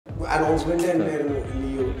announcement എന്തായിരുന്നു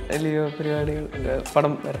Leo പരിപാടികൾ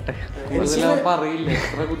പടം വരട്ടെ പറയില്ല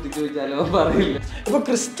എത്ര കുത്തി ചോദിച്ചാലോ പറയില്ല. ഇപ്പൊ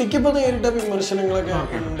ക്രിസ്റ്റിക്ക് ഇപ്പൊ നേരിട്ട വിമർശനങ്ങളൊക്കെ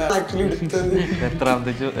ആക്ച്വലി എടുത്തത്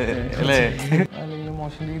എത്രാമത്തെ അല്ലേ അല്ലെങ്കിൽ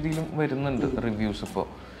മോശം രീതിയിലും വരുന്നുണ്ട് റിവ്യൂസ്. ഇപ്പോൾ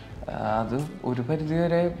അത് ഒരു പരിധി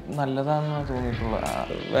വരെ നല്ലതാണെന്നാണ്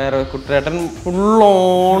തോന്നിയിട്ടുള്ളത്. വേറെ കുട്ടേട്ടൻ ഫുൾ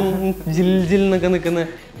ഓൺ ജിൽ ജിൽ എന്നൊക്കെ നിൽക്കുന്ന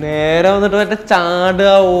നേരെ വന്നിട്ട് മറ്റേ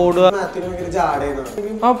ചാടുക ഓടുക.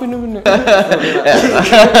 ആ പിന്നെ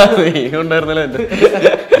ഉണ്ടായിരുന്നല്ലോ എൻ്റെ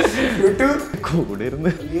കൂടെ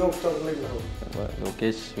ഇരുന്ന്.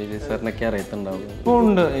 ലോകേഷ് വിജയ് സാറിനൊക്കെ അറിയത്തുണ്ടാവും. ഇപ്പോൾ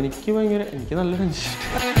ഉണ്ട്. എനിക്ക് നല്ല tension.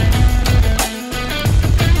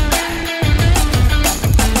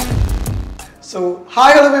 So, hi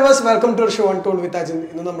hello viewers, welcome to our show Untold with Ajin.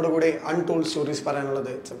 ഇന്ന് നമ്മുടെ കൂടെ അൺടോൾഡ് സ്റ്റോറീസ്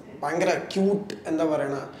പറയാനുള്ളത് ഭയങ്കര ക്യൂട്ട് എന്താ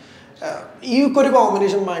പറയുക, ഈ ഒരു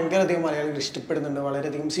കോമ്പിനേഷൻ ഭയങ്കരധികം മലയാളികൾ ഇഷ്ടപ്പെടുന്നുണ്ട്,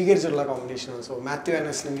 വളരെയധികം സ്വീകരിച്ചിട്ടുള്ള കോമ്പിനേഷനാണ്. So Mathew and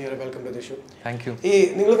Naslen here, welcome to the show. Thank you. ഈ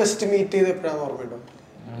നിങ്ങൾ ഫസ്റ്റ് മീറ്റ് ചെയ്ത് എപ്പോഴാണ് ഓർമ്മയുണ്ടോ?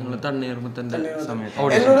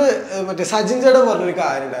 എന്നോട് മറ്റേ സജിൻ ചേട്ടൻ പറഞ്ഞൊരു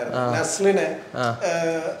കാര്യം ഉണ്ടായിരുന്നു. നസ്ലിനെ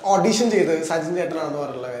ഓഡീഷൻ ചെയ്ത് സജിൻ ചേട്ടനാണെന്ന്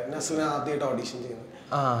പറഞ്ഞുള്ള കാര്യം. നസ്ലിനെ ആദ്യമായിട്ട് ഓഡീഷൻ ചെയ്തത്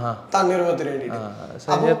തണ്ണീർ മത്തിന് വേണ്ടിട്ട്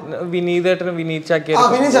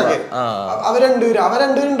അവർ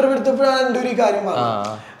രണ്ടുപേരും ഇന്റർവ്യൂ എടുത്തപ്പോഴാണ് രണ്ടുപേരും ഈ കാര്യം പറഞ്ഞത്.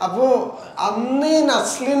 അപ്പോ അന്ന്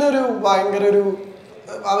നസ്ലിനൊരു ഭയങ്കര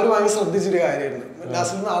ശ്രദ്ധിച്ചൊരു കാര്യമായിരുന്നു.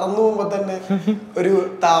 നസ്ലിൻ നടന്നു പോകുമ്പോ തന്നെ ഒരു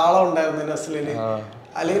താളം ഉണ്ടായിരുന്നു നസ്ലിന്.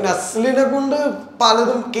 അല്ലെങ്കിൽ നസ്ലിനെ കൊണ്ട്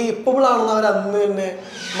പലതും കേപ്പബിൾ ആണെന്ന് അവർ അന്ന് തന്നെ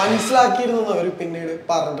മനസ്സിലാക്കിയിരുന്നു അവർ പിന്നീട്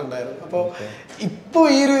പറഞ്ഞിട്ടുണ്ടായിരുന്നു. അപ്പോൾ ഇപ്പോൾ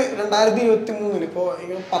ഈ ഒരു 2023 ഇപ്പോൾ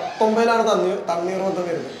 19 തണ്ണീർ മൊത്തം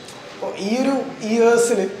വരുന്നത്. അപ്പോൾ ഈ ഒരു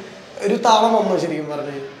ഇയേഴ്സിൽ ഒരു താളം വന്നോ ശരിക്കും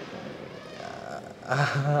പറഞ്ഞു?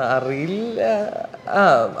 അറിയില്ല.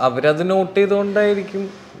 അവരത് നോട്ട് ചെയ്തുകൊണ്ടായിരിക്കും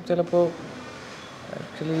ചിലപ്പോൾ.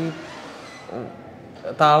 ആക്ച്വലി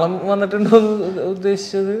താളം വന്നിട്ടുണ്ടോ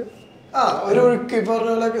ഉദ്ദേശിച്ചത്?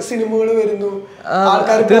 സിനിമകൾ വരുന്നു,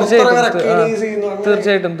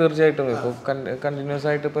 തീർച്ചയായിട്ടും ഇപ്പോൾ കണ്ടിന്യൂസ്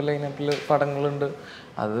ആയിട്ട് ഇപ്പോൾ ലൈനപ്പിൽ പടങ്ങളുണ്ട്.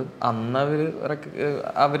 അത് അന്ന്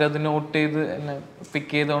അവരത് നോട്ട് ചെയ്ത് എന്നെ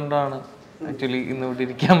പിക്ക് ചെയ്തുകൊണ്ടാണ് ആക്ച്വലി ഇന്ന് ഇവിടെ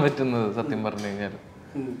ഇരിക്കാൻ പറ്റുന്നത്, സത്യം പറഞ്ഞു കഴിഞ്ഞാൽ.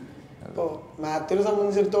 ഇപ്പോൾ മാത്യുവിനെ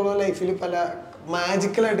സംബന്ധിച്ചിടത്തോളം ലൈഫിൽ പല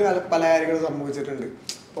മാജിക്കലായിട്ട് പല കാര്യങ്ങളും സംഭവിച്ചിട്ടുണ്ട്.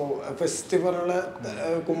 ഇപ്പോൾ ഫസ്റ്റ് പറഞ്ഞുള്ള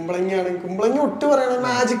കുമ്പളങ്ങി ആണെങ്കിൽ കുമ്പളങ്ങി ഒട്ട് പറയണത്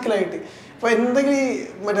മാജിക്കലായിട്ട്. അപ്പൊ എന്തെങ്കിലും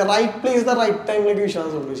മറ്റേ റൈറ്റ് പ്ലേസ് ദ റൈറ്റ് ടൈമിലേക്ക്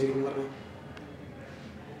വിശ്വാസം ഉണ്ടോ ശരിക്കും പറഞ്ഞു?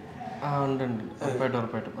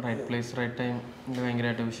 ഉറപ്പായിട്ടും റൈറ്റ് പ്ലേസ് റൈറ്റ് ടൈം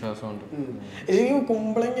ഭയങ്കരമായിട്ട് വിശ്വാസമുണ്ട്. ശരിക്കും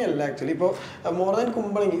കുമ്പളങ്ങി അല്ല ആക്ച്വലി, ഇപ്പോൾ മോർ ദാൻ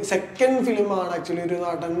കുമ്പളങ്ങി സെക്കൻഡ് ഫിലിമാണ് ആക്ച്വലി ഒരു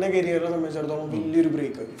നടന്റെ കരിയറിനെ സംബന്ധിച്ചിടത്തോളം വലിയൊരു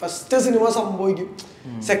ബ്രേക്ക്. ഫസ്റ്റ് സിനിമ സംഭവിക്കും,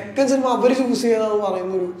 സെക്കൻഡ് സിനിമ അവർ ചൂസ് ചെയ്താന്ന്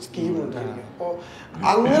പറയുന്ന ഒരു സ്കീം ഉണ്ടായിരിക്കും. അപ്പോൾ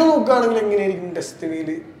അങ്ങനെ നോക്കുകയാണെങ്കിൽ എങ്ങനെയായിരിക്കും ഡെസ്റ്റിനിയിൽ?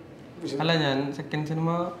 അല്ല, ഞാൻ സെക്കൻഡ് സിനിമ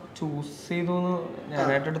ചൂസ് ചെയ്തു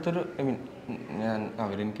ഞാനായിട്ട് എടുത്തൊരു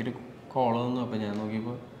അവരെനിക്കൊരു കോള് തന്നു. അപ്പം ഞാൻ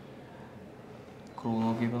നോക്കിയപ്പോൾ ക്രൂ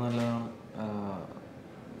നോക്കിയപ്പോൾ നല്ലതാണ്.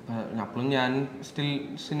 അപ്പോഴും ഞാൻ സ്റ്റിൽ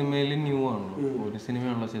സിനിമയിൽ ന്യൂ ആണല്ലോ, ഒരു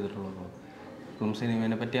സിനിമയാണല്ലോ ചെയ്തിട്ടുള്ളത്. അപ്പോഴും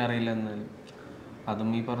സിനിമേനെ പറ്റി അറിയില്ല. എന്നാലും അതും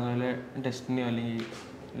ഈ പറഞ്ഞ പോലെ ഡെസ്റ്റിനിയോ അല്ലെങ്കിൽ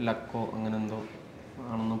ലക്കോ അങ്ങനെ എന്തോ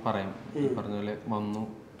ആണെന്ന് പറയാം. ഈ പറഞ്ഞ പോലെ വന്നു,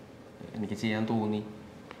 എനിക്ക് ചെയ്യാൻ തോന്നി,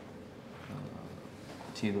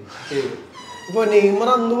 ചെയ്തു. ഇപ്പോൾ നെയ്മർ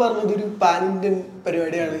അന്ന് പറഞ്ഞത് ഒരു പാൻ ഇന്ത്യൻ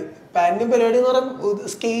പരിപാടിയാണ്. പാൻ ഇന്ത്യൻ പരിപാടി എന്ന് പറയുമ്പോൾ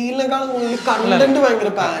സ്കെയിലിനേക്കാളും കൂടുതൽ കണ്ടന്റ് ഭയങ്കര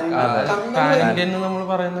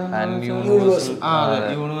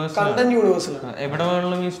എവിടെ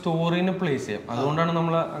വേണമെങ്കിലും ഈ സ്റ്റോറിനെ പ്ലേസ് ചെയ്യാം. അതുകൊണ്ടാണ്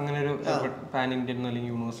നമ്മൾ അങ്ങനെ ഒരു പാൻ ഇന്ത്യൻ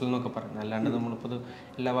അല്ലെങ്കിൽ യൂണിവേഴ്സൽ എന്നൊക്കെ പറയുന്നത്. അല്ലാണ്ട് നമ്മളിപ്പോൾ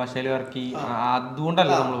എല്ലാ ഭാഷയിലും ഇറക്കി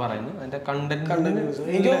അതുകൊണ്ടല്ല നമ്മൾ പറയുന്നത്. അതിന്റെ കണ്ടന്റ്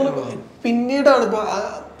പിന്നീടാണ് ഇപ്പൊ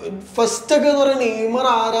ഫസ്റ്റ് ഒക്കെ എന്ന് പറയുന്നത് നെയ്മർ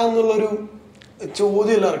ആരാന്നുള്ളൊരു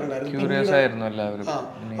ചോദ്യം എല്ലാവർക്കും ഉണ്ടായിരുന്നു.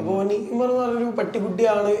 അപ്പൊ നെയ്മർ എന്ന് പറഞ്ഞൊരു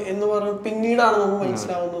പട്ടിക്കുട്ടിയാണ് എന്ന് പറഞ്ഞ പിന്നീടാണ് നമുക്ക്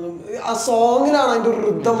മനസ്സിലാവുന്നതും ആ സോങ്ങിലാണ് അതിന്റെ ഒരു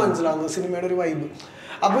ഋതം മനസ്സിലാവുന്നത്, സിനിമയുടെ ഒരു വൈബ്.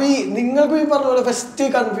 അപ്പൊ ഈ നിങ്ങൾക്കും ഈ പറഞ്ഞ പോലെ ഫസ്റ്റ്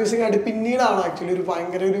കൺഫ്യൂസിങ് ആയിട്ട് പിന്നീടാണ് ആക്ച്വലി ഒരു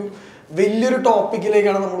ഭയങ്കര ഒരു വലിയൊരു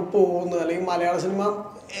ടോപ്പിക്കിലേക്കാണ് നമ്മൾ പോകുന്നത്. അല്ലെങ്കിൽ മലയാള സിനിമ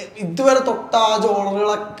ഇതുവരെ തൊട്ട ആ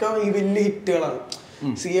ജോണറുകളൊക്കെ ഈ വലിയ ഹിറ്റുകളാണ്.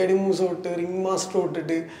 CID മൂസ് തൊട്ട് റിംഗ് മാസ്റ്റർ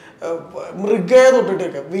തൊട്ടിട്ട് മൃഗയെ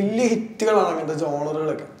തൊട്ടിട്ടൊക്കെ വലിയ ഹിറ്റുകളാണ് അങ്ങനത്തെ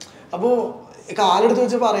ജോണറുകളൊക്കെ. അപ്പോൾ കാലെടുത്ത്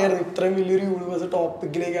വെച്ച് പറയായിരുന്നു ഇത്രയും വലിയൊരു യൂണിവേഴ്സ്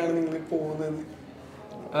ടോപ്പിക്കിലേക്കാണ് നിങ്ങൾ പോകുന്നത്.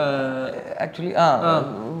 ആക്ച്വലി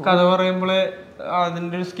കഥ പറയുമ്പോഴേ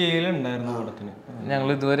അതിന്റെ ഒരു സ്കെയിൽ ഉണ്ടായിരുന്നു പടത്തിന്. ഞങ്ങൾ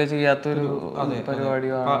ഇതുവരെ ചെയ്യാത്തൊരു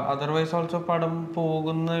പരിപാടിയാണ്. അതർവൈസ് ഓൾസോ പടം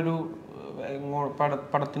പോകുന്ന ഒരു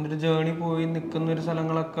പടത്തിന്റെ ഒരു ജേണി പോയി നിൽക്കുന്ന ഒരു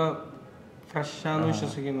സ്ഥലങ്ങളൊക്കെ ഫ്രഷ് ആണെന്ന്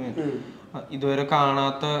വിശ്വസിക്കുന്നു. ഇതുവരെ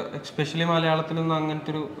കാണാത്ത, എക്സ്പെഷ്യലി മലയാളത്തിലൊന്നും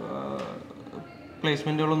അങ്ങനത്തെ ഒരു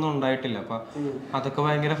പ്ലേസ്മെന്റുകളൊന്നും ഉണ്ടായിട്ടില്ല. അപ്പൊ അതൊക്കെ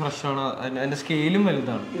ഭയങ്കര ഫ്രഷ് ആണ്, അതിന്റെ സ്കെയിലും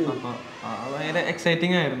വലുതാണ്. അപ്പൊ ഭയങ്കര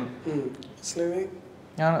എക്സൈറ്റിംഗ് ആയിരുന്നു.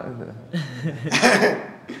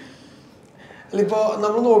 ഇപ്പോൾ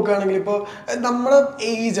നമ്മൾ നോക്കുകയാണെങ്കിൽ ഇപ്പോൾ നമ്മുടെ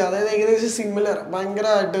ഏജ്, അതായത് ഏകദേശം സിമിലർ,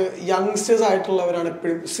 ഭയങ്കരമായിട്ട് യങ്സ്റ്റേഴ്സ് ആയിട്ടുള്ളവരാണ്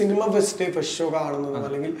എപ്പോഴും സിനിമ ഫസ്റ്റ് ഷോ കാണുന്നത്,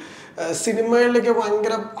 അല്ലെങ്കിൽ സിനിമകളിലൊക്കെ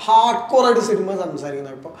ഭയങ്കര ഹാർഡ് കോർ ആയിട്ട് സിനിമ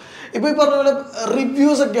സംസാരിക്കുന്നത്. ഇപ്പോൾ ഈ പറഞ്ഞ പോലെ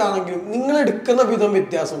റിവ്യൂസ് ഒക്കെ ആണെങ്കിലും നിങ്ങൾ എടുക്കുന്ന വിധം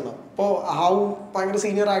വ്യത്യാസം ഉണ്ടാവും. ഇപ്പോൾ ഭയങ്കര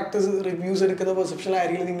സീനിയർ ആക്ടേഴ്സ് റിവ്യൂസ് എടുക്കുന്ന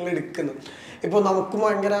പെർസെപ്ഷനിലായിരിക്കും നിങ്ങൾ എടുക്കുന്നത്. ഇപ്പോൾ നമുക്ക്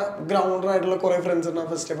ഭയങ്കര ഗ്രൗണ്ടഡ് ആയിട്ടുള്ള കുറേ ഫ്രണ്ട്സ് ഉണ്ടാവും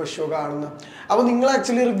ഫസ്റ്റ് ഷോ കാണുന്നത്. അപ്പോൾ നിങ്ങൾ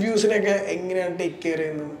ആക്ച്വലി റിവ്യൂസിനൊക്കെ എങ്ങനെയാണ് ടേക്ക് കെയർ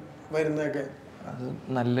ചെയ്യുന്നത് വരുന്നതൊക്കെ? അത്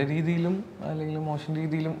നല്ല രീതിയിലും അല്ലെങ്കിൽ മോശം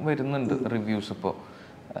രീതിയിലും വരുന്നുണ്ട് റിവ്യൂസ്. ഇപ്പോൾ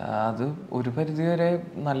അത് ഒരു പരിധിവരെ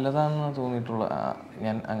നല്ലതാണെന്നാണ് തോന്നിയിട്ടുള്ളത്.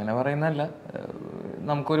 ഞാൻ അങ്ങനെ പറയുന്നതല്ല,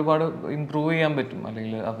 നമുക്കൊരുപാട് ഇമ്പ്രൂവ് ചെയ്യാൻ പറ്റും.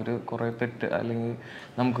 അല്ലെങ്കിൽ അവർ കുറേ തെറ്റ് അല്ലെങ്കിൽ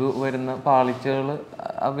നമുക്ക് വരുന്ന പാളിച്ചകൾ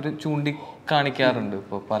അവർ ചൂണ്ടിക്കാണിക്കാറുണ്ട്.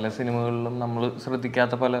 ഇപ്പോൾ പല സിനിമകളിലും നമ്മൾ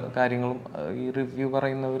ശ്രദ്ധിക്കാത്ത പല കാര്യങ്ങളും ഈ റിവ്യൂ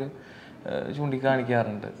പറയുന്നവർ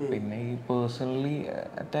ചൂണ്ടിക്കാണിക്കാറുണ്ട്. പിന്നെ ഈ പേഴ്സണലി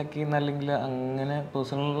അറ്റാക്ക് ചെയ്യുന്ന അല്ലെങ്കിൽ അങ്ങനെ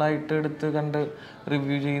പേഴ്സണലായിട്ട് എടുത്ത് കണ്ട്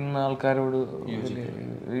റിവ്യൂ ചെയ്യുന്ന ആൾക്കാരോട്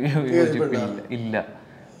യോജിപ്പില്ല ഇല്ല.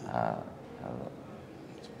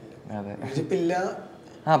 അതെ,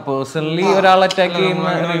 പേഴ്സണലി ഒരാൾ അറ്റാക്ക് ചെയ്യുന്ന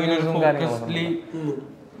റിവ്യൂസും കാര്യങ്ങളും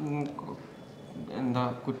എന്താ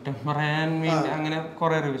കുറ്റം പറയാൻ വേണ്ടി അങ്ങനെ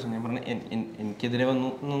കുറെ റിവ്യൂസ് ഞാൻ പറഞ്ഞു. എനിക്കെതിരെ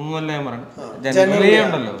ഒന്നുമല്ല ഞാൻ പറഞ്ഞു, ജനറലി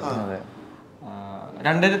ഉണ്ടല്ലോ.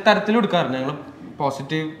 രണ്ട് തരത്തിലും എടുക്കാറുണ്ട് ഞങ്ങൾ.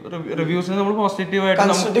 പോസിറ്റീവ് റിവ്യൂസിന് നമ്മൾ പോസിറ്റീവായിട്ട്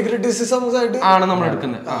ആണ് നമ്മൾ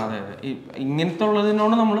എടുക്കുന്നത്. അതെ, ഇങ്ങനത്തെ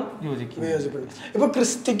ഉള്ളതിനോട് നമ്മൾ യോജിക്കും. ഇപ്പൊ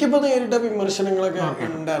ക്രിസ്റ്റിക്ക് ഇപ്പൊ നേരിട്ട വിമർശനങ്ങളൊക്കെ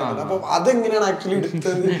ഉണ്ടായിരുന്നു. അപ്പൊ അതെങ്ങനെയാണ് ആക്ച്വലി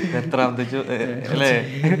എടുത്തത്? അല്ലേ,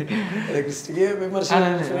 ക്രിസ്റ്റിക്ക്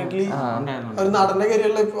വിമർശനം ഡെഫിനറ്റ്ലി ഒരു നടന്റെ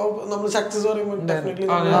കരിയറിൽ ഇപ്പൊ നമ്മൾ സക്സസ് പറയുമ്പോൾ ഡെഫിനറ്റ്ലി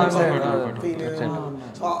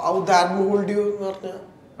മോൾഡ് യു എന്ന് പറഞ്ഞാൽ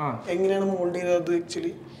എങ്ങനെയാണ് മോൾഡ് ചെയ്തത്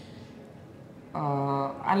ആക്ച്വലി?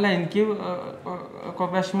 അല്ല, എനിക്ക്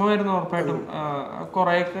വിഷമമായിരുന്നു ഉറപ്പായിട്ടും.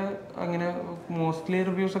 കുറേയൊക്കെ അങ്ങനെ മോസ്റ്റ്ലി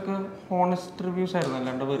റിവ്യൂസ് ഒക്കെ ഹോണസ്റ്റ് റിവ്യൂസ് ആയിരുന്നു,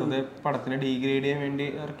 അല്ലാണ്ട് വെറുതെ പടത്തിനെ ഡീഗ്രേഡ് ചെയ്യാൻ വേണ്ടി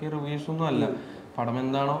ഇറക്കിയ റിവ്യൂസ് ഒന്നും അല്ല. പടം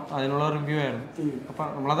എന്താണോ അതിനുള്ള റിവ്യൂ ആയിരുന്നു. അപ്പം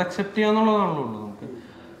നമ്മളത് അക്സെപ്റ്റ് ചെയ്യാന്നുള്ളതാണല്ലോ ഉള്ളൂ. നമുക്ക്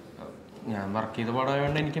ഞാൻ വർക്ക് ചെയ്ത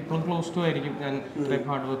പടമായതുകൊണ്ട് എനിക്ക് എപ്പോഴും ക്ലോസ് ടു ആയിരിക്കും. ഞാൻ ഇത്രയും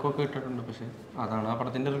ഹാർഡ് വർക്കൊക്കെ ഇട്ടിട്ടുണ്ട്. പക്ഷെ അതാണ് ആ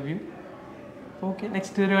പടത്തിന്റെ റിവ്യൂ.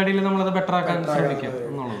 നെക്സ്റ്റ് പരിപാടിയിൽ നമ്മളത് ബെറ്റർ ആക്കാൻ ശ്രമിക്കാം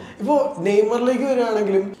എന്നുള്ളത്. ഇപ്പൊ നെയ്മറിലേക്ക്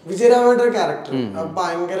വരികയാണെങ്കിലും വിജയരാമന്റെ ക്യാരക്ടർ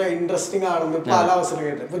ഭയങ്കര ഇൻട്രസ്റ്റിംഗ് ആണെന്ന് പല അവസരം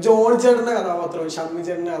കേട്ടത്. ഇപ്പൊ ജോണി ചേട്ടന്റെ കഥാപാത്രം, ഷമ്മി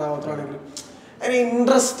ചേട്ടന്റെ കഥാപാത്രം ആണെങ്കിലും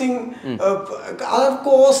ഇൻട്രസ്റ്റിംഗ്. അത്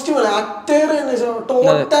കോസ്റ്റ്യൂം അല്ല, അറ്റയർ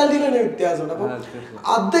ടോട്ടാലിറ്റിയിൽ തന്നെ വ്യത്യാസമുണ്ട്. അപ്പൊ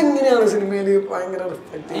അതെങ്ങനെയാണ് സിനിമയിൽ ഭയങ്കര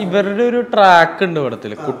ഇവരുടെ ഒരു ട്രാക്ക് ഉണ്ട്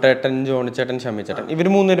പടത്തില്. കുട്ടേട്ടൻ, ജോണി ചേട്ടൻ, ഷമ്മി ചേട്ടൻ,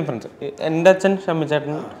 ഇവര് മൂന്നുപേരും ഫ്രണ്ട്സ്. എന്റെ അച്ഛൻ ഷമ്മി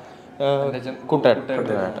ചേട്ടൻ, കുട്ടേട്ടൻ,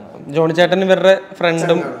 ജോണി ചേട്ടൻ ഇവരുടെ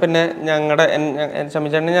ഫ്രണ്ടും. പിന്നെ ഷമ്മി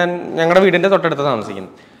ചേട്ടൻ ഞങ്ങളുടെ വീടിന്റെ തൊട്ടടുത്ത്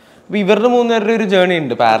താമസിക്കുന്നു. അപ്പൊ ഇവരുടെ മൂന്നുപേരുടെ ഒരു ജേണി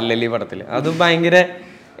ഉണ്ട് പാരലലി പടത്തില്. അത് ഭയങ്കര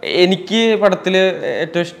എനിക്ക് പടത്തില്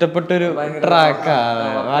ഏറ്റവും ഇഷ്ടപ്പെട്ടൊരു ട്രാക്കാണ്.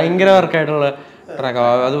 ഭയങ്കര വർക്കായിട്ടുള്ള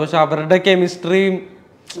ട്രാക്കാണ് അത്. പക്ഷെ അവരുടെ കെമിസ്ട്രിയും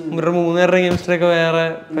ഇവരുടെ മൂന്നുപേരുടെ കെമിസ്ട്രി ഒക്കെ വേറെ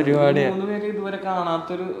പരിപാടിയാണ്.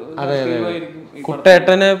 അതെ അതെ,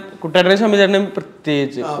 കുട്ടേട്ടനെ ഷമ്മി ചേട്ടനും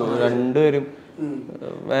പ്രത്യേകിച്ച് രണ്ടുപേരും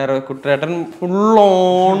വേറെ. കുട്ടേട്ടൻ ഫുൾ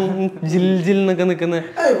ഓൺ ജിൽ ജിൽ എന്നൊക്കെ നിക്കുന്ന,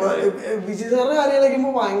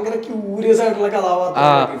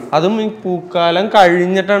 അതും ഈ പൂക്കാലം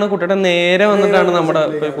കഴിഞ്ഞിട്ടാണ് കുട്ടേട്ടൻ നേരെ വന്നിട്ടാണ് നമ്മുടെ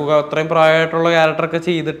അത്രയും പ്രായമായിട്ടുള്ള ക്യാരക്ടറൊക്കെ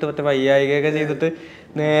ചെയ്തിട്ട് മറ്റേ വയ്യായികയൊക്കെ ചെയ്തിട്ട്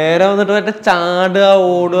നേരെ വന്നിട്ട് മറ്റേ ചാടുക,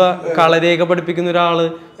 ഓടുക, കളരിയൊക്കെ പഠിപ്പിക്കുന്ന ഒരാള്,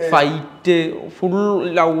 ഫൈറ്റ് ഫുൾ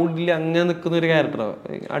ലൗഡിൽ അങ്ങനെ നിൽക്കുന്ന ഒരു ക്യാരക്ടറാണ്.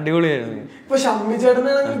 അടിപൊളിയായിരുന്നു. ഇപ്പൊ ഷമ്മി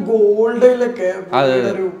ചേട്ടനാണെങ്കിൽ ഗോൾഡിലൊക്കെ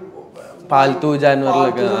പാൽത്തു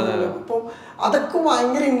ജാനുവറിലൊക്കെ അതൊക്കെ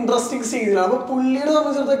ഭയങ്കര ഇൻട്രസ്റ്റിംഗ് സീനാണ്. അപ്പൊ പുള്ളിയുടെ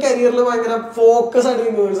സംബന്ധിച്ചിടത്തോളം കരിയറിൽ ഭയങ്കര ഫോക്കസ് ആയിട്ട്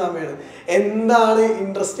നിൽക്കുന്ന ഒരു സമയമാണ്. എന്താണ്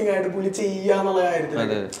ഇൻട്രസ്റ്റിംഗ് ആയിട്ട് പുള്ളി ചെയ്യാന്നുള്ള കാര്യത്തിൽ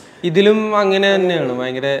ഇതിലും അങ്ങനെ തന്നെയാണ്.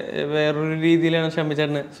 ഭയങ്കര വേറൊരു രീതിയിലാണ്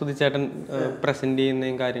ഷമ്മിച്ചേട്ടന് സുധിച്ചേട്ടൻ പ്രസന്റ്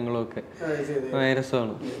ചെയ്യുന്നതും കാര്യങ്ങളും ഒക്കെ. ഭയങ്കര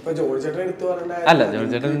രസമാണ്. അല്ല,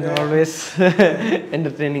 ജോർജേട്ടൻ ഓൾവേസ്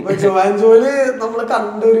എന്റർടൈനിങ്. ജോയില് നമ്മള്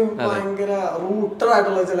കണ്ടൊരു ഭയങ്കര റൂട്ടഡ്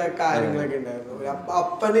ആയിട്ടുള്ള ചില കാര്യങ്ങളൊക്കെ ഉണ്ടായിരുന്നു.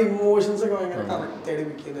 അപ്പന്റെ ഇമോഷൻസ് ഒക്കെ ഭയങ്കര കറക്റ്റ് ആയിട്ട്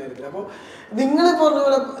വിൽക്കുന്നതായിരുന്നു. അപ്പൊ നിങ്ങളെ പറഞ്ഞ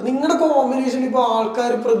പോലെ നിങ്ങളുടെ കോമ്പിനേഷൻ ഇപ്പൊ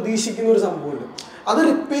ആൾക്കാർ പ്രതീക്ഷിക്കുന്ന ഒരു സംഭവമുണ്ട്. അത്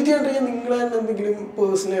റിപ്പീറ്റ് ചെയ്യാണ്ടിരിക്കാൻ നിങ്ങൾ തന്നെ എന്തെങ്കിലും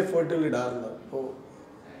personal എഫേർട്ടുകൾ ഇടാറുണ്ടോ?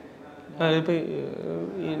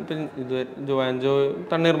 Joe and Joe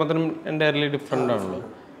Thanneer മത്തനും entirely different ആണല്ലോ.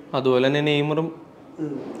 അതുപോലെ തന്നെ നെയ്മറും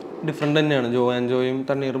ഡിഫറെൻ്റ് തന്നെയാണ്. ജോ ആൻഡ് ജോയും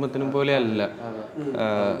തണ്ണീർ മത്തനും പോലെ അല്ല.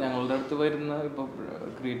 ഞങ്ങളുടെ അടുത്ത് വരുന്ന ഇപ്പൊ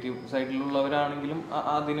ക്രിയേറ്റീവ് സൈഡിലുള്ളവരാണെങ്കിലും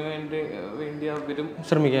അതിനു വേണ്ടി അവരും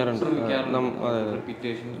ശ്രമിക്കാറുണ്ട്.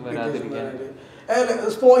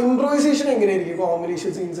 ഇംപ്രൂവൈസേഷൻ എങ്ങനെയായിരിക്കും കോമ്പിനേഷൻ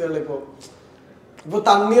സീൻസുകളിൽ? ഇപ്പൊ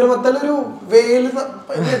തണ്ണീർ മത്തലൊരു വേല്,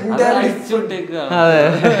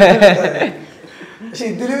 പക്ഷെ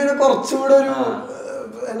ഇതില് പിന്നെ കുറച്ചുകൂടെ ഒരു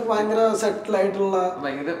ഭയങ്കര സെറ്റിൽ ആയിട്ടുള്ള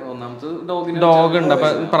ഡോഗ് ഉണ്ട്. അപ്പൊ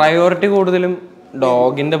പ്രയോറിറ്റി കൂടുതലും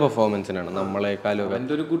ഡോഗിന്റെ പെർഫോമൻസിനാണ് നമ്മളെക്കാളും.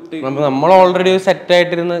 നമ്മൾ ഓൾറെഡി സെറ്റ്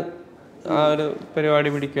ആയിട്ടിരുന്ന് ആ ഒരു പരിപാടി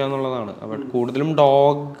പിടിക്കുക എന്നുള്ളതാണ്. അപ്പൊ കൂടുതലും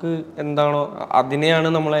ഡോഗ് എന്താണോ അതിനെയാണ്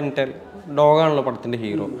നമ്മൾ എൻ്റെ ഡോഗാണല്ലോ പടത്തിന്റെ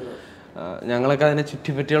ഹീറോ. ഞങ്ങളൊക്കെ അതിനെ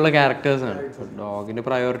ചുറ്റിപ്പറ്റിയുള്ള ക്യാരക്ടേഴ്സാണ്. ഡോഗിന്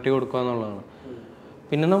പ്രയോറിറ്റി കൊടുക്കുക എന്നുള്ളതാണ്.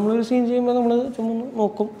 പിന്നെ നമ്മളൊരു സീൻ ചെയ്യുമ്പോൾ നമ്മൾ ചുമ്മാ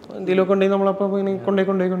നോക്കും, എന്തെങ്കിലുമൊക്കെ ഉണ്ടെങ്കിൽ നമ്മളപ്പോൾ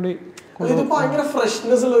കൊണ്ടുപോയി ഇത് ഭയങ്കര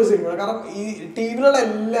ഫ്രഷ്നെസ് ഉള്ള ഒരു സിനിമയാണ്. കാരണം ഈ ടീമിലുള്ള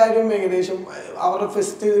എല്ലാവരും ഏകദേശം അവരുടെ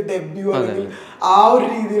ഫസ്റ്റ് ഡെബ്യൂ അല്ലെങ്കിൽ ആ ഒരു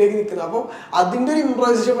രീതിയിലേക്ക് നിൽക്കുന്നത്. അപ്പോൾ അതിന്റെ ഒരു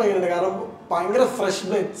ഇംപ്രൈസേഷൻ ഭയങ്കര, കാരണം ഭയങ്കര ഫ്രഷ്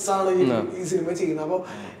ബ്ലഡ്സ് ആണ് ഈ സിനിമ ചെയ്യുന്നത്. അപ്പോൾ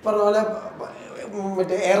പറഞ്ഞ പോലെ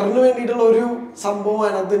മറ്റേ എറിന് വേണ്ടിയിട്ടുള്ള ഒരു സംഭവം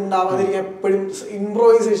അതിനകത്ത് ഉണ്ടാവാതിരിക്കും. എപ്പോഴും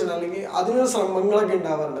ഇംപ്രൂവൈസേഷൻ അല്ലെങ്കിൽ അതിനൊരു ശ്രമങ്ങളൊക്കെ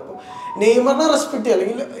ഉണ്ടാവാറുണ്ട്. അപ്പോൾ നെയ്മറിനെ റെസ്പെക്ട് ചെയ്യുക,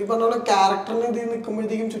 അല്ലെങ്കിൽ ഈ പറഞ്ഞ പോലെ ക്യാരക്ടറിനെ ഇത്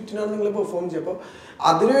നിൽക്കുമ്പോഴത്തേക്കും ചുറ്റിനാണ് നിങ്ങൾ പെർഫോം ചെയ്യുക. അപ്പോൾ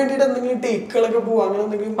അതിന് വേണ്ടിയിട്ട് എന്തെങ്കിലും ടേക്കുകളൊക്കെ പോകും അങ്ങനെ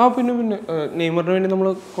എന്തെങ്കിലും? പിന്നെ നെയ്മറിന് വേണ്ടി നമ്മൾ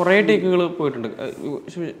കുറേ ടേക്കുകൾ പോയിട്ടുണ്ട്.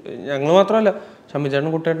 ഞങ്ങൾ മാത്രമല്ല,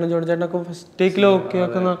 ഷമ്മിച്ചേട്ടനും കുട്ടേട്ടനും ജോഡിച്ചേട്ടനൊക്കെ ഫസ്റ്റ് ടേക്കിൽ ഓക്കെ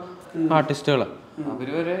ആക്കുന്ന ആർട്ടിസ്റ്റുകളാണ്.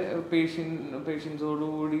 അവര് വരെ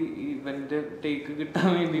പേഷ്യൻസോടുകൂടി ഇവന്റെ ടേക്ക് കിട്ടാൻ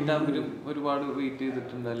വേണ്ടിട്ട് അവരും ഒരുപാട് വെയിറ്റ്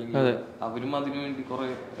ചെയ്തിട്ടുണ്ട്. അല്ലെങ്കിൽ അവരും അതിനു വേണ്ടി കുറെ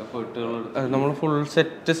എഫേർട്ടുകൾ എടുത്തു. നമ്മൾ ഫുൾ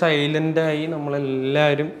സെറ്റ് സൈലന്റ് ആയി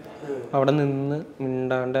നമ്മളെല്ലാവരും അവിടെ നിന്ന്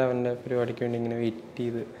മിണ്ടാണ്ട് അവന്റെ പരിപാടിക്ക് വേണ്ടി ഇങ്ങനെ വെയിറ്റ്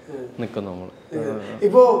ചെയ്ത് നിൽക്കും നമ്മൾ.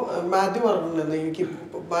 ഇപ്പോ മാത്യു പറഞ്ഞിട്ടുണ്ട് എനിക്ക്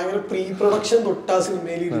ഭയങ്കര പ്രീ പ്രൊഡക്ഷൻ തൊട്ട് ആ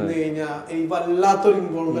സിനിമയിൽ ഇരുന്ന് കഴിഞ്ഞാൽ എനിക്ക് വല്ലാത്തൊരു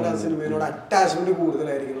ഇൻവോൾവ്മെന്റ് ആ സിനിമയോട് അറ്റാച്ച്മെന്റ്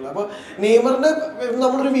കൂടുതലായിരിക്കുന്നുള്ളൂ. അപ്പൊ നെയ്മറിന്റെ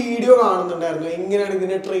നമ്മളൊരു വീഡിയോ കാണുന്നുണ്ടായിരുന്നു എങ്ങനെയാണ്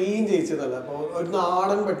ഇതിനെ ട്രെയിൻ ചെയ്യിച്ചതല്ല. അപ്പോൾ ഒരു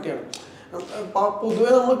നാടൻ പട്ടിയാണ്.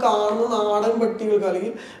 പൊതുവെ നമ്മൾ കാണുന്ന നാടൻ പട്ടികൾക്ക്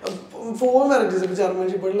അല്ലെങ്കിൽ ഫോൺ വെറൈറ്റീസ്, ഇപ്പൊ ജർമ്മൻ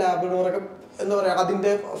ഷെപ്പേർഡ്, ലാബ്രഡോറൊക്കെ എന്താ പറയാ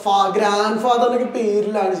അതിന്റെ ഗ്രാൻഡ് ഫാദറിനൊക്കെ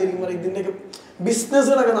പേരിലാണ് ശരിക്കും പറയാം ഇതിന്റെയൊക്കെ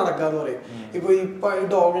ബിസിനസ്സുകളൊക്കെ നടക്കാന്ന് പറയും. ഇപ്പൊ ഈ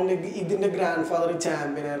ഡോഗിന്റെ ഇതിന്റെ ഗ്രാൻഡ് ഫാദർ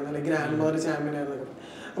ചാമ്പ്യൻ ആയിരുന്നു, അല്ലെങ്കിൽ ഗ്രാൻഡ് മദർ ചാമ്പ്യൻ ആയിരുന്നു.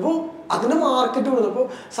 അപ്പോൾ അതിന്റെ മാർക്കറ്റ് കൊടുത്തു. അപ്പോൾ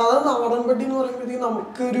സാധാരണ നാടൻ പട്ടി എന്ന് പറയുമ്പോഴത്തേക്കും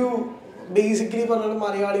നമുക്കൊരു ബേസിക്കലി പറഞ്ഞാൽ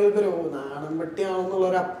മലയാളികൾക്കൊരു നാടൻ പട്ടിയാണെന്നുള്ള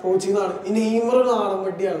ഒരു അപ്രോച്ച് ചെയ്താണ്. ഈ നെയ്മർ ഒരു നാടൻ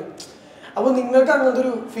പട്ടിയാണ്. അപ്പൊ നിങ്ങൾക്ക് അങ്ങനത്തെ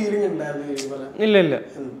ഒരു ഫീലിംഗ് ഉണ്ടായിരുന്നു? ഇല്ല,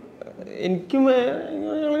 എനിക്കും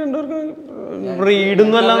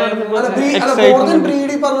ബ്രീഡൊന്നും അല്ല.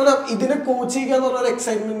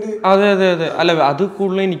 അതെ അല്ല, അത്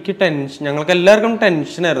കൂടുതൽ എനിക്ക് ടെൻഷൻ, ഞങ്ങൾക്ക് എല്ലാവർക്കും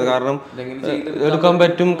ടെൻഷനായിരുന്നു. കാരണം എടുക്കാൻ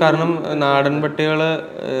പറ്റും, കാരണം നാടൻ പട്ടികള്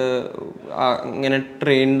ഇങ്ങനെ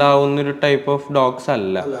ട്രെയിൻഡ് ആവുന്നൊരു ടൈപ്പ് ഓഫ് ഡോഗ്സ്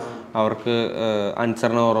അല്ല. അവർക്ക്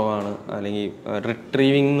അനുസരണ കുറവാണ്, അല്ലെങ്കിൽ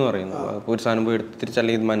റിട്രീവിങ് എന്ന് പറയുന്നത് ഒരു സാധനം പോയി എടുത്ത്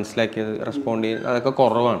തിരിച്ചല്ലെങ്കിൽ ഇത് മനസ്സിലാക്കിയത് റെസ്പോണ്ട് ചെയ്യുന്നത് അതൊക്കെ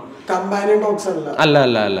കുറവാണ്. അല്ല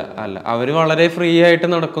അവര് വളരെ ഫ്രീ ആയിട്ട്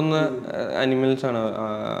നടക്കുന്ന അനിമൽസ് ആണ്.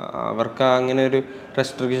 അവർക്ക് അങ്ങനെ ഒരു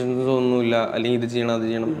റെസ്ട്രിക്ഷൻസ് ഒന്നുമില്ല, അല്ലെങ്കിൽ ഇത് ചെയ്യണം അത്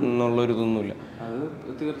ചെയ്യണം എന്നുള്ളൊരു ഇതൊന്നുമില്ല. അത്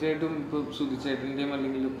തീർച്ചയായിട്ടും ഇപ്പൊ സുധിച്ചേട്ടന്റെയും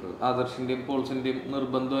അല്ലെങ്കിൽ ആദർശിന്റെയും പോൾസിന്റെയും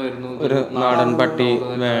നിർബന്ധമായിരുന്നു ഒരു നാടൻ പട്ടി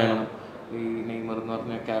വേണം ഈ നെയ്മർ എന്ന്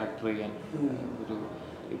പറഞ്ഞ ക്യാരക്ടർ ചെയ്യാൻ. ഒരു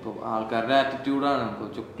ഇപ്പൊ ആൾക്കാരുടെ ആറ്റിറ്റ്യൂഡാണ് ഇപ്പൊ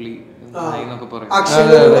ചുക്ലി എന്നൊക്കെ പറയും.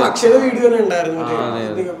 അക്ഷര വീഡിയോ ഉണ്ടായിരുന്നു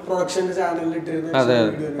പ്രൊഡക്ഷന്റെ ചാനലിൽ ഇട്ടിരുന്ന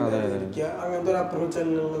അങ്ങനത്തെ ഒരു അപ്രോച്ച്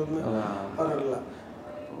പറഞ്ഞിട്ടില്ല.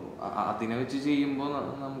 അതിനെ വെച്ച് ചെയ്യുമ്പോ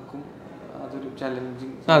നമുക്കും അതൊരു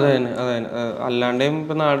ചലഞ്ചിങ്. അതെ അല്ലാണ്ടും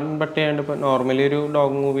ഇപ്പൊ നാടൻ പട്ടിയായിട്ട് ഇപ്പൊ നോർമലി ഒരു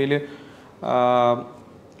ഡോഗ് മൂവിയിൽ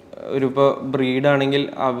ഒരു ഇപ്പോൾ ബ്രീഡാണെങ്കിൽ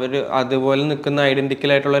അവർ അതുപോലെ നിൽക്കുന്ന ഐഡന്റിക്കൽ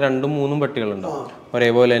ആയിട്ടുള്ള 2-3 പട്ടികളുണ്ടാവും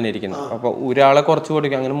ഒരേപോലെ തന്നെ ഇരിക്കുന്നത്. അപ്പോൾ ഒരാളെ കുറച്ച്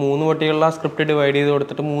കൊടുക്കും, അങ്ങനെ 3 പട്ടികളുടെ ആ സ്ക്രിപ്റ്റ് ഡിവൈഡ് ചെയ്ത്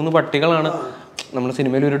കൊടുത്തിട്ട് 3 പട്ടികളാണ് നമ്മൾ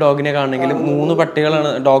സിനിമയിൽ ഒരു ഡോഗിനെ കാണണമെങ്കിൽ 3 പട്ടികളാണ്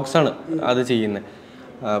ഡോഗ്സാണ് അത് ചെയ്യുന്നത്.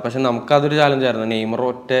 പക്ഷെ നമുക്കതൊരു ചാലഞ്ചായിരുന്നു. നെയ്മർ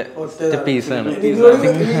ഒറ്റ പീസാണ്.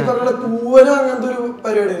 പൂവിന്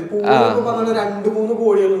 2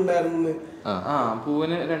 കോഴികളുണ്ടായിരുന്നു.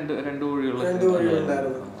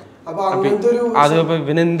 അത്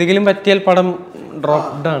ഇവനെന്തെങ്കിലും പറ്റിയാൽ പടം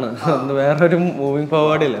ഡ്രോപ്ഡ് ആണ്, വേറൊരു മൂവിങ്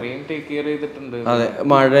ഫോർവേഡ് ഇല്ല. അതെ,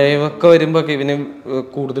 മഴയൊക്കെ വരുമ്പോ ഇവന്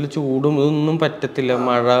കൂടുതൽ ചൂടും ഇതൊന്നും പറ്റത്തില്ല,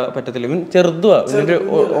 മഴ പറ്റത്തില്ല. ഇവൻ ചെറുതുവാ, ഇവനൊരു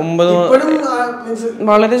 9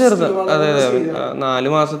 വളരെ ചെറുതാ. അതെ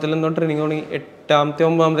 4 മാസത്തിൽ എന്തോ ട്രെയിനിങ് തുടങ്ങി 8ാമത്തെ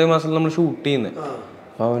 9ാമത്തെ മാസത്തിൽ നമ്മൾ ഷൂട്ട് ചെയ്യുന്നത്.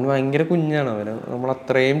 അപ്പൊ അവന് ഭയങ്കര കുഞ്ഞാണ്. അവന് നമ്മൾ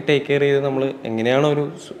അത്രയും ടേക്ക് കെയർ ചെയ്ത്, നമ്മൾ എങ്ങനെയാണോ ഒരു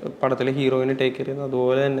പടത്തിലെ ഹീറോയിനെ ടേക്ക് കെയർ ചെയ്യുന്നത്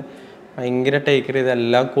അതുപോലെ തന്നെ ഭയങ്കര ടേക്ക് കെയർ ചെയ്ത്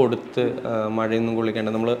എല്ലാം കൊടുത്ത് മഴയൊന്നും കൊള്ളിക്കേണ്ട.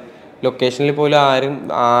 നമ്മൾ ലൊക്കേഷനിൽ പോലും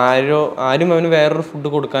ആരും അവന് വേറൊരു ഫുഡ്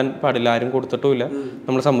കൊടുക്കാൻ പാടില്ല, ആരും കൊടുത്തിട്ടുമില്ല,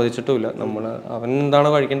 നമ്മൾ സമ്മതിച്ചിട്ടുമില്ല. നമ്മൾ അവൻ എന്താണോ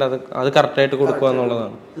കഴിക്കേണ്ടത് അത് കറക്റ്റായിട്ട് കൊടുക്കുക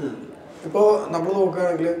എന്നുള്ളതാണ്. ഇപ്പോൾ നമ്മൾ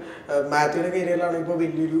നോക്കുകയാണെങ്കിൽ മാത്യുവിന്റെ കരിയറിലാണ് ഇപ്പോൾ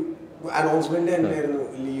വലിയൊരു അനൗൺസ്മെന്റ് തന്നെയായിരുന്നു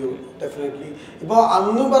ലിയോ. ഡെഫിനറ്റ്ലി ഇപ്പോൾ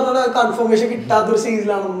അന്നും പറഞ്ഞ കൺഫർമേഷൻ കിട്ടാത്തൊരു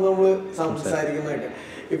സ്റ്റേജിലാണെന്ന് നമ്മൾ സംസാരിക്കുന്നതൊക്കെ.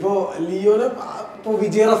 ഇപ്പോൾ ലിയോനെ ഇപ്പോൾ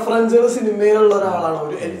വിജയ റെഫറൻസുകൾ സിനിമയിലുള്ള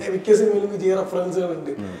ഒരാളാണ്. മിക്ക സിനിമയിലും വിജയ റെഫറൻസുകൾ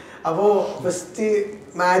ഉണ്ട്. അപ്പോൾ ഫസ്റ്റ്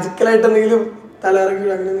മാജിക്കലായിട്ട് എന്തെങ്കിലും തലയിറക്കി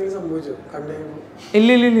അങ്ങനെ എന്തെങ്കിലും സംഭവിച്ചോ കണ്ടു? ഇല്ല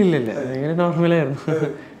ഭയങ്കര നോർമലായിരുന്നു.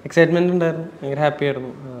 എക്സൈറ്റ്മെന്റ് ഉണ്ടായിരുന്നു, ഭയങ്കര ഹാപ്പി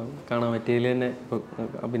ആയിരുന്നു. കാണാൻ പറ്റിയതിൽ തന്നെ,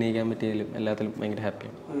 അഭിനയിക്കാൻ പറ്റിയതിലും എല്ലാത്തിലും ഭയങ്കര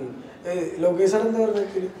ഹാപ്പിയാണ്.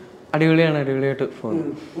 അടിപൊളിയാണ്, അടിപൊളിയായിട്ട് പോകുന്നു.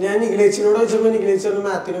 ഞാൻ നിഖിലേച്ചിനോട് വെച്ചപ്പോ നിഖിലേച്ചി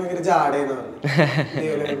മാത്യുവിനെ ഭയങ്കര ജാടയെന്ന് പറഞ്ഞു.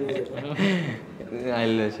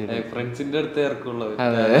 ഫ്രണ്ട്സിന്റെ അടുത്ത് ഇറക്കുള്ളത്.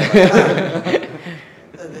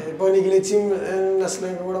 ഇപ്പൊ നിഖിലേച്ചിയും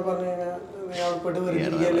നസ്ലൊക്കെ കൂടെ പറഞ്ഞു കഴിഞ്ഞാൽ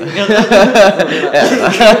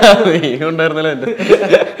ഉണ്ടായിരുന്നല്ലോ എന്റെ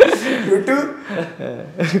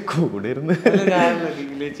കൂടെ ഇരുന്ന്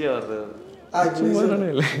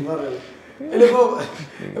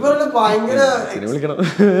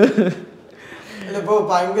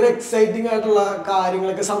ഭയങ്കര എക്സൈറ്റിംഗ് ആയിട്ടുള്ള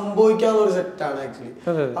കാര്യങ്ങളൊക്കെ സംഭവിക്കാവുന്ന ഒരു സെറ്റാണ് ആക്ച്വലി.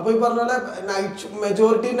 അപ്പൊ ഈ പറഞ്ഞ പോലെ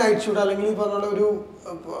മെജോറിറ്റി നൈറ്റ് ഷൂട്ട് അല്ലെങ്കിൽ ഈ പറഞ്ഞ പോലെ ഒരു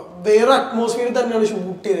വേറെ അറ്റ്മോസ്ഫിയറിൽ തന്നെയാണ്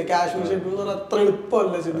ഷൂട്ട് ചെയ്തത്. കാശ്മീർ ഷെഡ് എന്ന് പറഞ്ഞാൽ അത്ര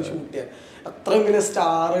എളുപ്പമല്ല ചെയ്ത് ഷൂട്ട് ചെയ്യാൻ, അത്രയും വലിയ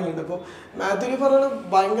സ്റ്റാറുകളുണ്ട്. അപ്പൊ മാത്യു പറഞ്ഞ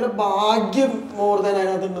ഭയങ്കര ഭാഗ്യം മോർ ദാൻ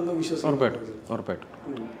അതിനകത്ത് ഉണ്ടെന്ന് വിശ്വസിക്കും.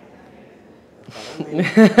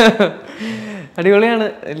 അടിപൊളിയാണ്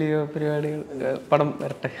ലിയോ പരിപാടികൾ. പടം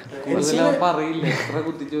വരട്ടെ.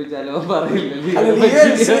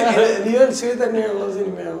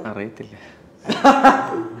 അറിയത്തില്ല,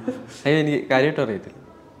 അയ്യോ എനിക്ക് കാര്യമായിട്ട് അറിയത്തില്ല.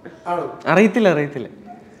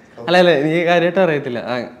 അല്ല എനിക്ക് കാര്യമായിട്ട് അറിയത്തില്ല,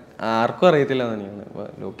 ആർക്കും അറിയത്തില്ല.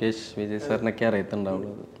 ലോകേഷ് വിജയ് സാറിനൊക്കെ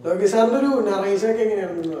അറിയത്തുണ്ടാവുള്ളൂ.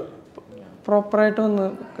 പ്രോപ്പറായിട്ട് വന്ന്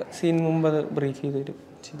സീൻ മുമ്പ് അത് ബ്രീഫ് ചെയ്ത് തരും.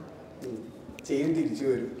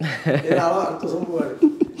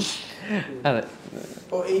 അതെ,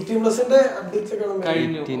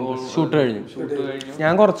 ഷൂട്ട് കഴിഞ്ഞു.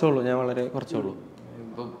 ഞാൻ വളരെ കുറച്ചുള്ളൂ.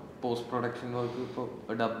 പോസ്റ്റ് പ്രൊഡക്ഷൻ വർക്ക് ഇപ്പൊ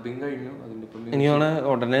ഡബിങ് കഴിഞ്ഞു. എനിക്കാണ്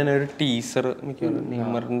ഉടനെ തന്നെ ഒരു ടീസർ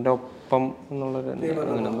നെയ്മറിന്റെ ഒപ്പം എന്നുള്ളൊരു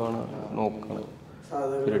അങ്ങനെ എന്താണ് നോക്കണം,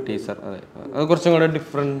 ഒരു ടീസർ. അതെ, അത് കുറച്ചും കൂടെ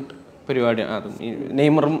ഡിഫറെന്റ് പരിപാടിയാണ്. അതും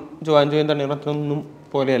നെയ്മറും ജോയും തണ്ണീർ മത്തനൊന്നും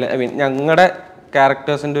പോലെയല്ല. ഐ മീൻ ഞങ്ങളുടെ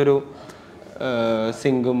ക്യാരക്ടേഴ്സിന്റെ ഒരു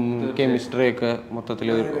സിങ്കും കെമിസ്ട്രിയൊക്കെ മൊത്തത്തിൽ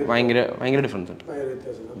ഭയങ്കര ഡിഫറൻസ് ഉണ്ട്.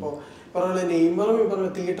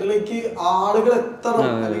 തിയേറ്ററിലേക്ക് ആളുകൾ എത്തണം,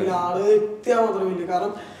 അല്ലെങ്കിൽ ആളുകൾ എത്തിയാൽ മാത്രമില്ല.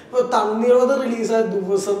 കാരണം ഇപ്പൊ തണ്ണീർമത്തൻ റിലീസായ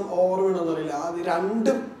ദിവസം ഓർമ്മയാണെന്ന് അറിയില്ല, അത്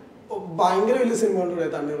രണ്ട് ഭയങ്കര വലിയ സിനിമകളുടെ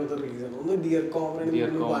തണ്ണീർമത്തൻ റിലീസാണ്. ഒന്ന് dear comrade,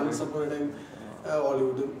 once upon A time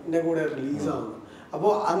ഹോളിവുഡിന്റെ കൂടെ റിലീസാണ്. അപ്പൊ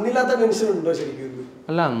അന്നില്ലാത്ത ടെൻഷൻ ഉണ്ടോ ശരിക്കും?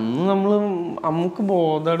 അല്ല, അന്ന് നമുക്ക്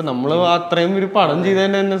ബോധമാണ്. നമ്മള് അത്രയും ഒരു പടം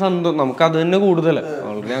ചെയ്തതിന് തന്നെ സന്തോഷം, നമുക്ക് അത് തന്നെ കൂടുതലാണ്.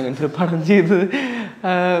 ഓൾറെഡി അങ്ങനത്തെ ഒരു പടം ചെയ്ത്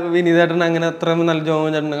വിനീതേട്ടൻ അങ്ങനെ അത്രയും നല്ല ജോ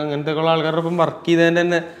ചേട്ടൻ അങ്ങനത്തെ ഉള്ള ആൾക്കാരുടെ ഒപ്പം വർക്ക് ചെയ്തതിൻ്റെ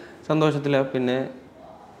തന്നെ സന്തോഷത്തില്ല. പിന്നെ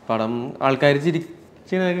പടം ആൾക്കാർ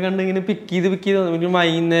ചിരിച്ചൊക്കെ കണ്ട് ഇങ്ങനെ പിക്ക് ചെയ്ത്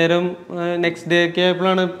വൈകുന്നേരം നെക്സ്റ്റ് ഡേ ഒക്കെ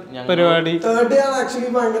ആയപ്പോഴാണ് പരിപാടി.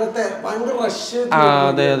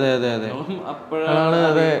 അതെ അപ്പോഴാണ്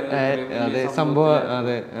അതെ സംഭവം.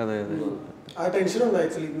 അതെ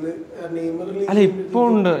അല്ല, ഇപ്പൊ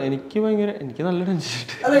ഉണ്ട്. എനിക്ക് നല്ല ടെൻഷൻ.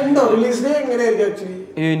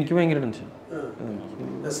 എനിക്ക് ഭയങ്കര ടെൻഷൻ.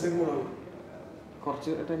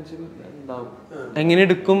 എങ്ങനെ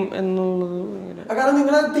എടുക്കും എന്നുള്ളത്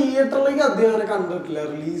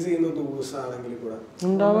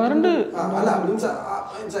ഉണ്ടാവാറുണ്ട്.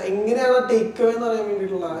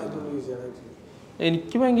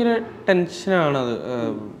 എനിക്ക് ഭയങ്കര ടെൻഷനാണത്.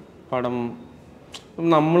 പടം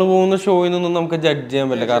നമ്മൾ പോകുന്ന ഷോയിൽ നിന്നും നമുക്ക് ജഡ്ജ് ചെയ്യാൻ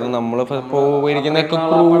പറ്റില്ല. കാരണം നമ്മൾ പോയിരിക്കുന്നൊക്കെ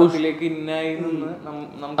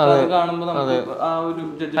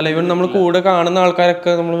അല്ല, ഇവൻ നമ്മൾ കൂടെ കാണുന്ന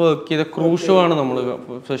ആൾക്കാരൊക്കെ നമ്മൾ വർക്ക് ചെയ്ത ക്രൂസ് ഷോ ആണ്. നമ്മൾ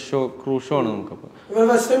ക്രൂസ് ഷോ ആണ് നമുക്കപ്പോ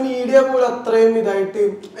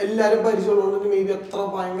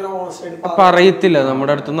അപ്പൊ അറിയത്തില്ല.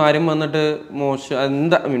 നമ്മുടെ അടുത്തൊന്നും ആരും വന്നിട്ട്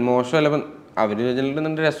മോശമല്ല, അവര്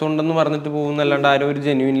രസം ഉണ്ടെന്ന് പറഞ്ഞിട്ട് പോകുന്നല്ലാണ്ട് ആരും ഒരു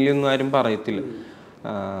ജെന്യൂൻലി ഒന്നും ആരും പറയത്തില്ല.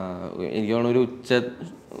 എനിക്ക് തോന്നുന്നു ഒരു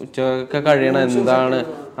ഉച്ചയൊക്കെ കഴിയണം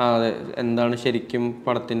എന്താണ് ശരിക്കും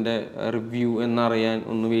പടത്തിന്റെ റിവ്യൂ എന്നറിയാൻ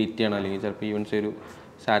ഒന്ന് വെയിറ്റ് ചെയ്യണം. അല്ലെങ്കിൽ ചിലപ്പോൾ ഈവൻസ് ഒരു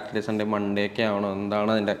സാറ്റർഡേ സൺഡേ മൺഡേ ഒക്കെ ആവണോ, എന്താണ്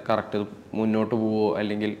അതിന്റെ കറക്റ്റ് മുന്നോട്ട് പോവോ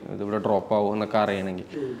അല്ലെങ്കിൽ ഇതിവിടെ ഡ്രോപ്പ് ആവോ എന്നൊക്കെ അറിയണമെങ്കിൽ.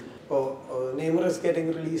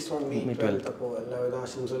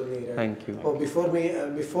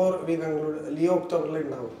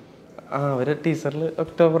 അവരെ ടീച്ചറിൽ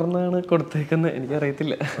ഒക്ടോബർ എന്നാണ് കൊടുത്തേക്കുന്നത്,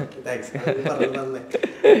 എനിക്കറിയത്തില്ല.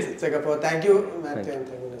 Thank you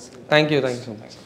so much.